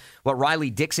teams with what Riley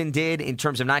Dixon did in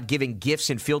terms of not giving gifts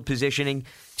and field positioning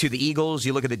to the Eagles.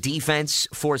 You look at the defense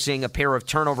forcing a pair of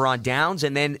turnover on downs,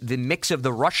 and then the mix of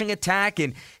the rushing attack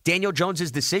and Daniel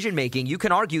Jones's decision-making. You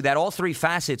can argue that all 3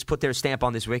 facets put their stamp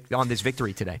on this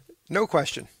victory today. No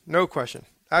question. No question.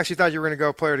 I actually thought you were going to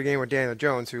go player of the game with Daniel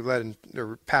Jones, who led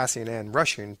in passing and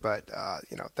rushing, but,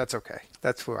 that's okay.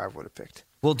 That's who I would have picked.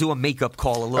 We'll do a makeup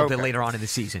call a little bit later on in the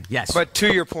season. Yes. But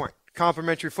to your point,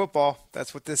 complimentary football,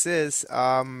 that's what this is.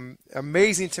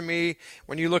 Amazing to me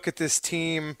when you look at this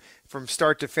team from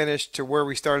start to finish to where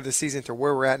we started the season to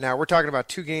where we're at now. We're talking about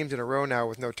 2 games in a row now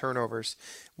with no turnovers,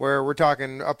 where we're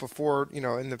talking up before,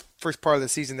 in the first part of the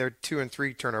season, they're 2 and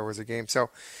 3 turnovers a game.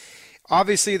 So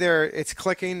obviously it's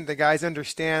clicking. The guys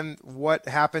understand what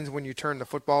happens when you turn the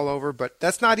football over, but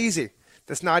that's not easy.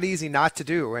 That's not easy not to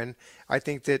do, and I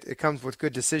think that it comes with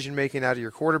good decision-making out of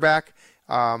your quarterback.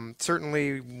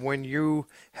 Certainly when you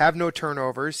have no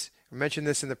turnovers, I mentioned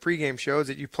this in the pregame shows,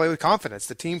 that you play with confidence.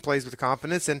 The team plays with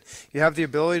confidence, and you have the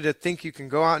ability to think you can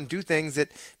go out and do things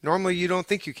that normally you don't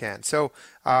think you can. So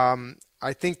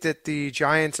I think that the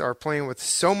Giants are playing with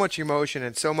so much emotion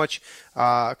and so much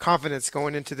confidence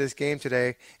going into this game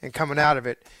today and coming out of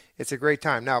it. It's a great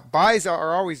time. Now, byes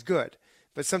are always good.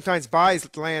 But sometimes byes,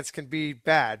 Lance, can be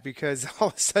bad because all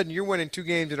of a sudden you're winning 2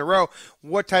 games in a row.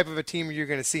 What type of a team are you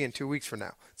going to see in 2 weeks from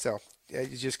now? So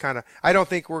you just I don't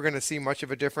think we're going to see much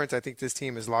of a difference. I think this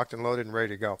team is locked and loaded and ready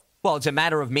to go. Well, it's a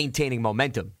matter of maintaining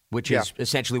momentum, which is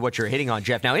essentially what you're hitting on,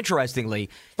 Jeff. Now, interestingly...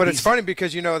 But it's funny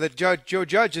because that Joe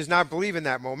Judge does not believe in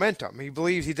that momentum.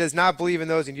 He does not believe in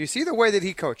those. And you see the way that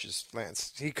he coaches,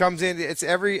 Lance. He comes in, it's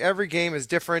every game is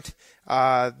different.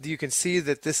 You can see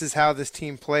that this is how this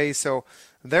team plays. So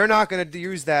they're not going to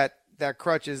use that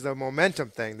crutch as the momentum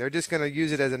thing. They're just going to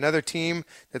use it as another team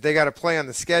that they got to play on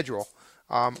the schedule.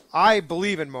 I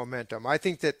believe in momentum. I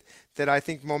think that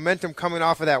momentum coming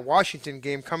off of that Washington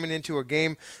game, coming into a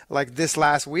game like this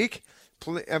last week,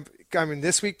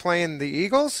 this week playing the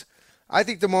Eagles, I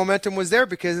think the momentum was there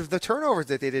because of the turnovers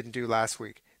that they didn't do last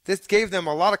week. This gave them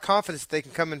a lot of confidence that they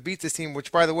can come and beat this team,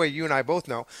 which, by the way, you and I both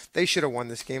know they should have won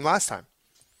this game last time.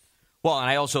 Well, and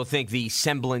I also think the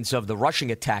semblance of the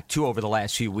rushing attack, too, over the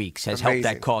last few weeks has helped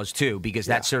that cause, too, because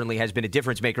that certainly has been a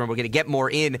difference maker, and we're going to get more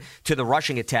into the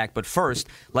rushing attack. But first,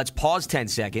 let's pause 10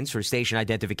 seconds for station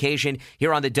identification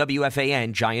here on the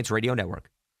WFAN Giants Radio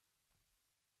Network.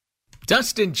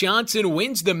 Dustin Johnson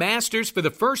wins the Masters for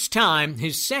the first time,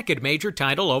 his 2nd major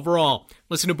title overall.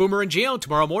 Listen to Boomer and Gio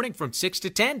tomorrow morning from 6 to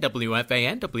 10,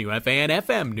 WFAN,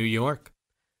 WFAN-FM, New York.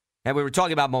 And we were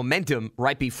talking about momentum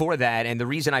right before that, and the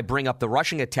reason I bring up the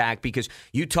rushing attack, because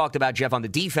you talked about, Jeff, on the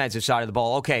defensive side of the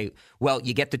ball. Okay, well,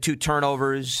 you get the 2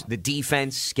 turnovers, the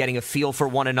defense getting a feel for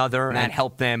one another, and that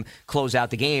helped them close out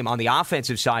the game. On the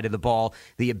offensive side of the ball,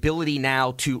 the ability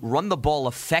now to run the ball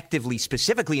effectively,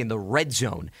 specifically in the red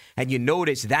zone. And you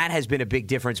notice that has been a big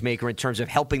difference maker in terms of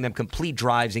helping them complete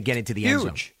drives and get into the end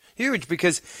zone. Huge,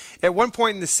 because at one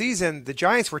point in the season, the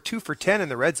Giants were 2 for 10 in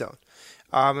the red zone.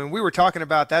 And we were talking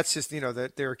about that's just,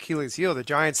 their Achilles heel, the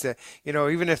Giants, that,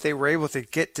 even if they were able to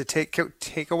get to take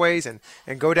takeaways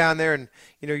and go down there and,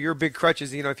 your big crutch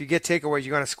is, if you get takeaways,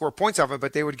 you're going to score points off it,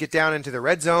 but they would get down into the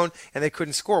red zone and they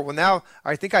couldn't score. Well, now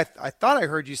I think I thought I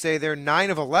heard you say they're 9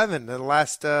 of 11 in the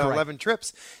last 11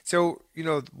 trips. So,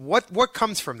 what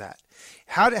comes from that?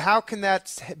 How can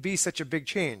that be such a big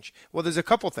change? Well, there's a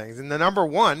couple things, and the number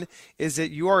one is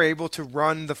that you are able to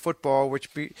run the football,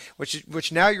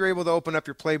 which now you're able to open up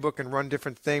your playbook and run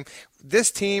different things.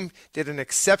 This team did an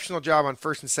exceptional job on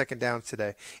first and second downs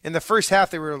today. In the first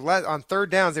half, they were on third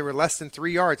downs. They were less than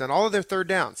 3 yards on all of their third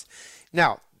downs.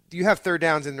 Now, you have third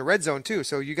downs in the red zone too,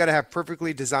 so you got to have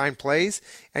perfectly designed plays,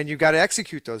 and you got to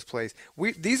execute those plays.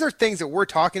 These are things that we're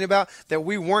talking about that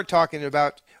we weren't talking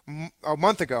about a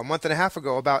month and a half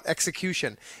ago, about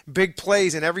execution, big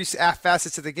plays in every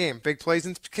facets of the game, big plays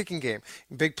in the kicking game,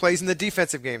 big plays in the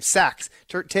defensive game, sacks,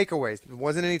 takeaways. There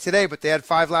wasn't any today, but they had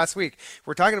 5 last week.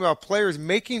 We're talking about players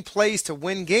making plays to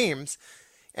win games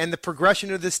and the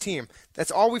progression of this team.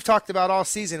 That's all we've talked about all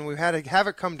season. We've had to have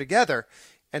it come together.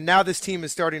 And now this team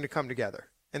is starting to come together,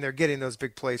 and they're getting those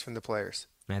big plays from the players.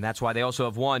 And that's why they also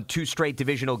have won 2 straight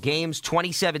divisional games,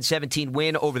 27-17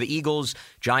 win over the Eagles.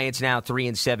 Giants now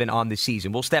 3-7 on the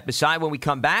season. We'll step aside when we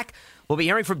come back. We'll be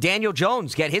hearing from Daniel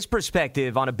Jones, get his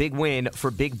perspective on a big win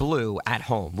for Big Blue at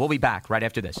home. We'll be back right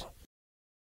after this.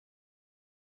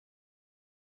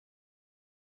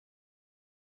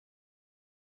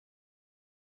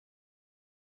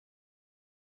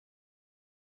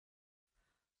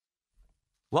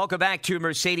 Welcome back to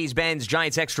Mercedes-Benz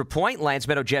Giants Extra Point. Lance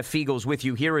Meadow, Jeff Fiegels with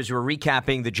you here as we're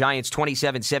recapping the Giants'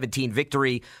 27-17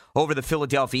 victory over the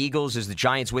Philadelphia Eagles as the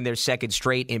Giants win their second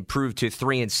straight, improve to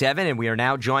 3-7. And we are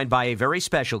now joined by a very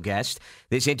special guest.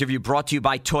 This interview brought to you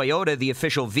by Toyota, the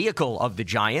official vehicle of the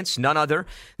Giants, none other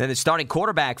than the starting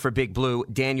quarterback for Big Blue,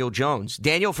 Daniel Jones.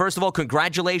 Daniel, first of all,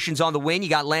 congratulations on the win. You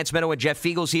got Lance Meadow and Jeff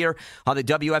Fiegels here on the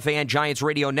WFAN Giants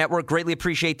Radio Network. Greatly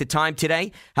appreciate the time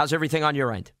today. How's everything on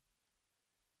your end?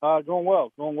 Going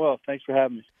well. Thanks for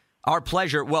having me. Our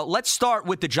pleasure. Well, let's start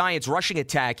with the Giants' rushing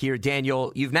attack here,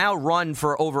 Daniel. You've now run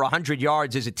for over 100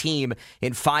 yards as a team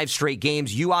in 5 straight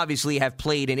games. You obviously have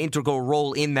played an integral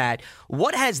role in that.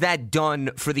 What has that done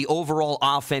for the overall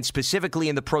offense, specifically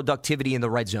in the productivity in the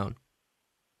red zone?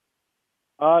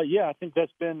 I think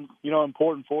that's been,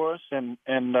 important for us. And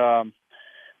the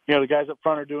guys up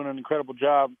front are doing an incredible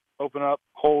job opening up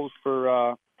holes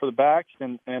for the backs.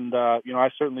 And I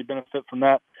certainly benefit from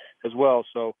that as well.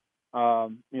 So,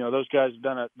 those guys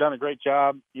have done a great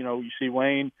job. You see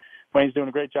Wayne's doing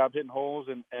a great job hitting holes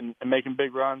and making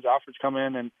big runs. Alfred's come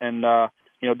in and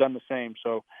done the same.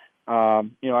 So,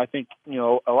 I think,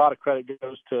 a lot of credit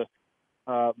goes to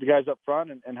the guys up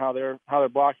front and how they're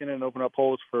blocking it and opening up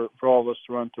holes for all of us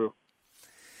to run through.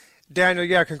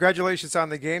 Daniel, congratulations on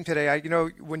the game today.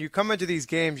 When you come into these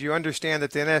games, you understand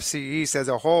that the NFC East as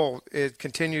a whole, it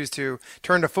continues to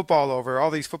turn the football over,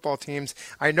 all these football teams.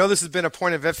 I know this has been a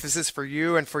point of emphasis for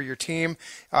you and for your team.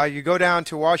 You go down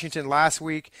to Washington last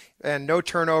week and no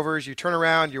turnovers. You turn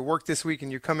around, you work this week,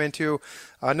 and you come into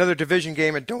another division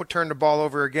game and don't turn the ball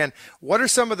over again. What are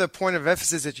some of the point of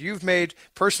emphasis that you've made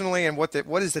personally, and what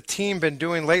has the team been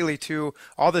doing lately to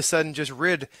all of a sudden just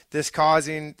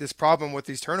causing this problem with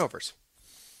these turnovers?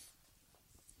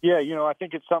 Yeah, I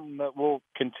think it's something that we'll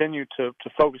continue to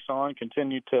focus on,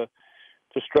 continue to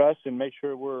stress, and make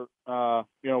sure we're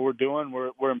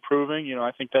improving.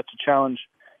 I think that's a challenge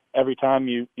every time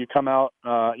you come out.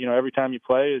 Every time you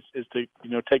play is to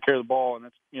take care of the ball, and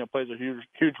that's plays a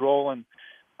huge role in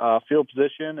field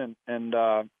position, and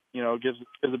gives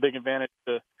a big advantage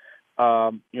to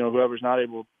whoever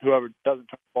doesn't turn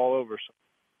the ball over.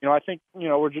 So I think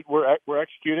we're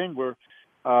executing. We're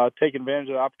taking advantage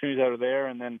of the opportunities that are there,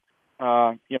 and then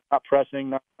not pressing,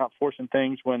 not forcing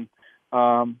things when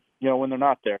when they're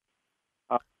not there.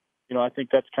 I think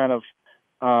that's kind of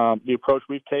the approach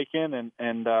we've taken,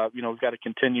 and we've got to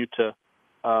continue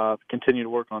to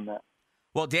work on that.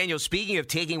 Well, Daniel, speaking of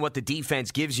taking what the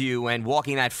defense gives you and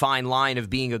walking that fine line of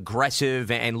being aggressive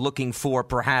and looking for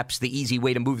perhaps the easy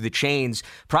way to move the chains,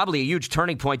 probably a huge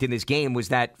turning point in this game was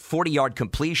that 40-yard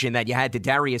completion that you had to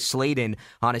Darius Slayton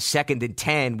on a 2nd and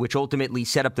 10, which ultimately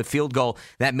set up the field goal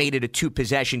that made it a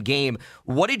 2-possession game.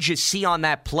 What did you see on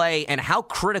that play, and how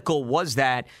critical was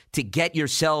that to get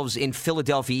yourselves in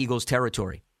Philadelphia Eagles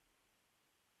territory?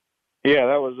 Yeah,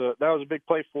 that was a big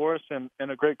play for us, and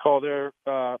a great call there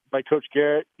by Coach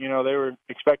Garrett. They were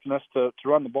expecting us to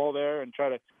run the ball there and try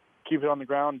to keep it on the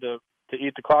ground to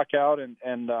eat the clock out, and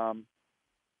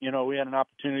we had an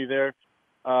opportunity there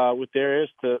with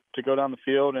Darius to go down the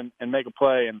field and make a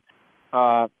play, and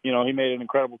he made an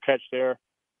incredible catch there,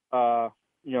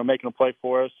 making a play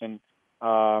for us, and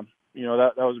that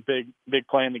was a big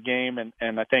play in the game,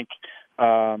 and I think.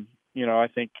 I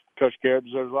think Coach Garrett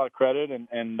deserves a lot of credit,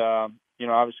 and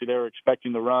obviously they were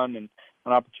expecting the run and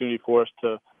an opportunity for us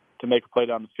to make a play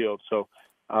down the field. So,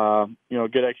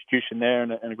 good execution there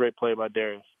and a great play by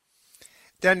Darius.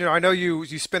 Daniel, I know you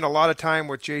spend a lot of time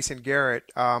with Jason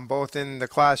Garrett, both in the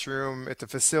classroom, at the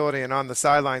facility, and on the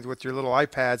sidelines with your little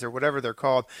iPads or whatever they're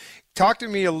called. Talk to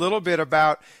me a little bit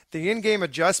about the in-game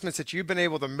adjustments that you've been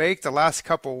able to make the last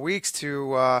couple of weeks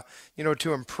to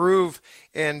improve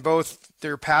in both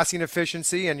their passing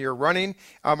efficiency and your running.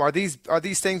 Are these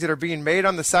things that are being made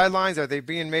on the sidelines? Are they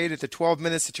being made at the 12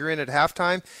 minutes that you're in at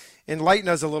halftime? Enlighten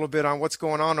us a little bit on what's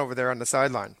going on over there on the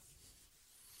sideline.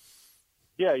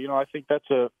 Yeah, I think that's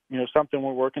something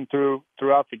we're working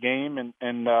throughout the game,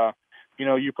 and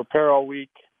you prepare all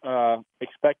week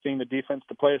expecting the defense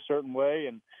to play a certain way,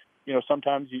 and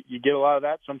sometimes you get a lot of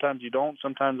that, sometimes you don't.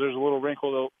 Sometimes there's a little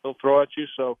wrinkle they'll throw at you.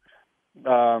 So,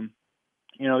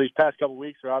 these past couple of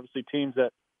weeks are obviously teams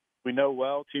that we know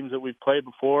well, teams that we've played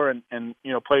before and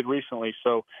played recently.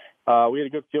 So we had a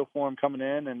good feel for them coming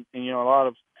in, and a lot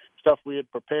of stuff we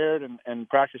had prepared and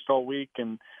practiced all week,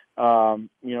 and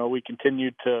we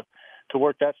continued to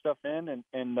work that stuff in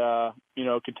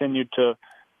and continued to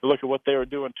look at what they were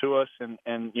doing to us and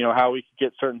how we could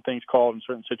get certain things called in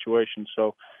certain situations.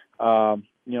 So,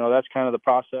 that's kind of the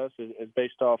process is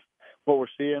based off what we're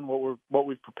seeing, what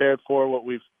we've prepared for, what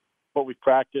we've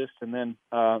practiced, and then,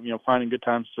 finding good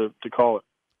times to call it.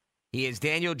 He is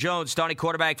Daniel Jones, starting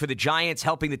quarterback for the Giants,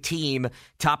 helping the team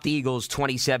top the Eagles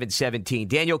 27-17.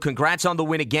 Daniel, congrats on the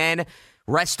win again.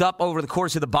 Rest up over the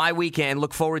course of the bye week and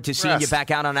look forward to seeing you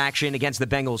back out on action against the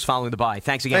Bengals following the bye.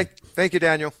 Thanks again. Thank you,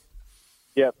 Daniel.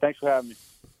 Yeah, thanks for having me.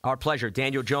 Our pleasure.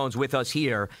 Daniel Jones with us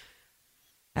here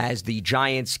as the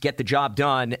Giants get the job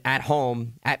done at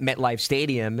home at MetLife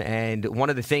Stadium. And one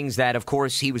of the things that, of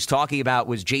course, he was talking about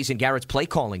was Jason Garrett's play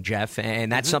calling, Jeff.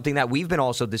 And that's something that we've been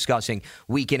also discussing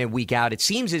week in and week out. It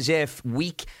seems as if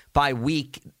week by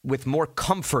week, with more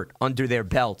comfort under their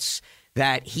belts,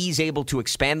 that he's able to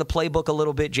expand the playbook a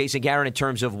little bit, Jason Garrett, in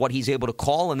terms of what he's able to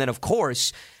call. And then, of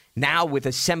course, now with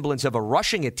a semblance of a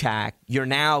rushing attack, you're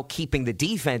now keeping the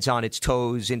defense on its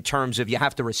toes in terms of you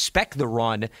have to respect the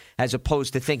run as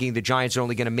opposed to thinking the Giants are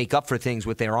only going to make up for things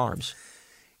with their arms.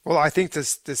 Well, I think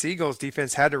this Eagles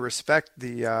defense had to respect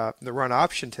the run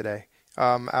option today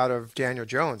out of Daniel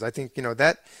Jones. I think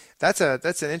that's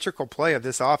an integral play of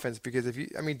this offense because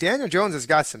Daniel Jones has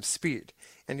got some speed.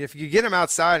 And if you get him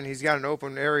outside and he's got an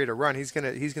open area to run, he's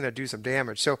gonna do some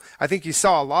damage. So I think you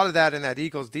saw a lot of that in that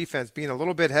Eagles defense being a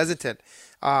little bit hesitant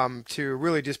to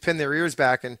really just pin their ears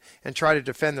back and try to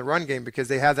defend the run game because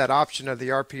they have that option of the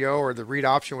RPO or the read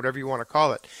option, whatever you want to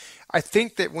call it. I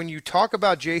think that when you talk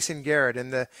about Jason Garrett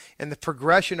and the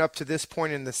progression up to this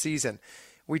point in the season,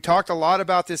 we talked a lot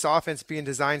about this offense being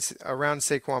designed around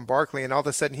Saquon Barkley, and all of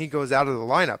a sudden he goes out of the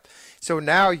lineup. So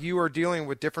now you are dealing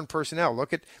with different personnel.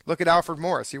 Look at Alfred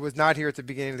Morris. He was not here at the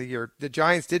beginning of the year. The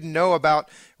Giants this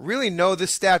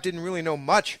staff didn't really know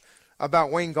much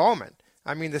about Wayne Gallman.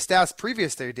 The staffs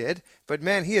previous they did, but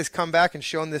man, he has come back and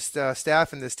shown this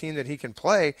staff and this team that he can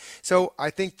play. So I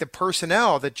think the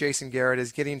personnel that Jason Garrett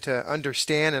is getting to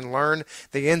understand and learn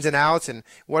the ins and outs and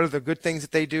what are the good things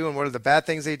that they do and what are the bad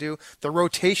things they do. The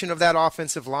rotation of that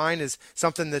offensive line is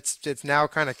something that's now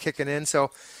kind of kicking in. So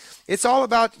it's all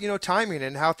about timing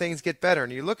and how things get better.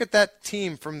 And you look at that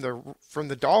team from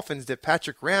the Dolphins that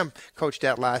Patrick Graham coached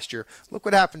at last year. Look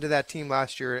what happened to that team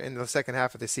last year in the second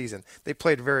half of the season. They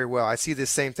played very well. I see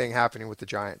this same thing happening with the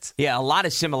Giants. Yeah, a lot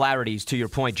of similarities to your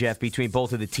point, Jeff, between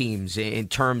both of the teams in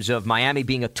terms of Miami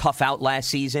being a tough out last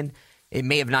season. It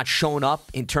may have not shown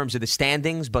up in terms of the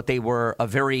standings, but they were a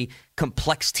very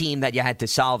complex team that you had to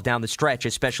solve down the stretch,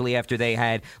 especially after they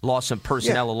had lost some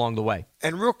personnel along the way.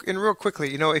 And real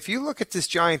quickly, if you look at this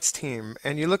Giants team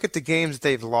and you look at the games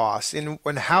they've lost and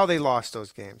how they lost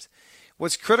those games,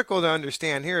 what's critical to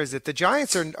understand here is that the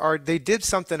Giants they did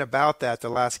something about that the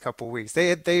last couple of weeks. They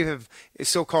have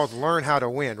so-called learned how to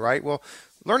win, right? Well,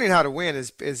 learning how to win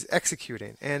is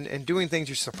executing and doing things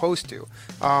you're supposed to,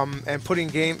 and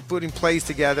putting plays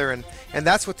together, and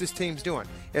that's what this team's doing.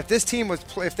 If this team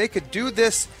if they could do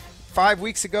this 4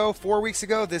 weeks ago,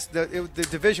 the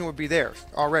division would be theirs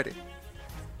already.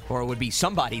 Or it would be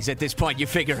somebody's at this point, you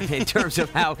figure, in terms of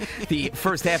how the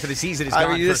first half of the season has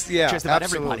gone for just about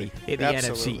everybody in the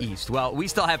NFC East. Well, we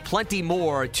still have plenty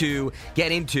more to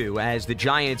get into as the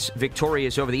Giants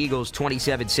victorious over the Eagles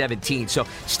 27-17. So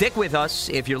stick with us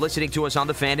if you're listening to us on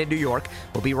The Fan in New York.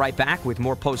 We'll be right back with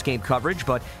more post-game coverage,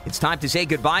 but it's time to say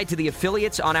goodbye to the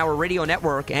affiliates on our radio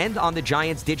network and on the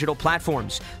Giants digital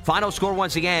platforms. Final score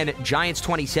once again, Giants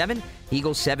 27,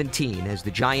 Eagles 17, as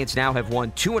the Giants now have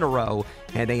won 2 in a row,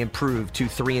 and they improved to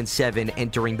 3-7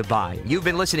 entering the bye. You've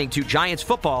been listening to Giants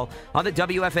football on the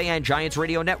WFAN Giants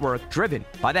Radio Network, driven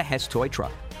by the Hess Toy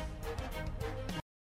Truck.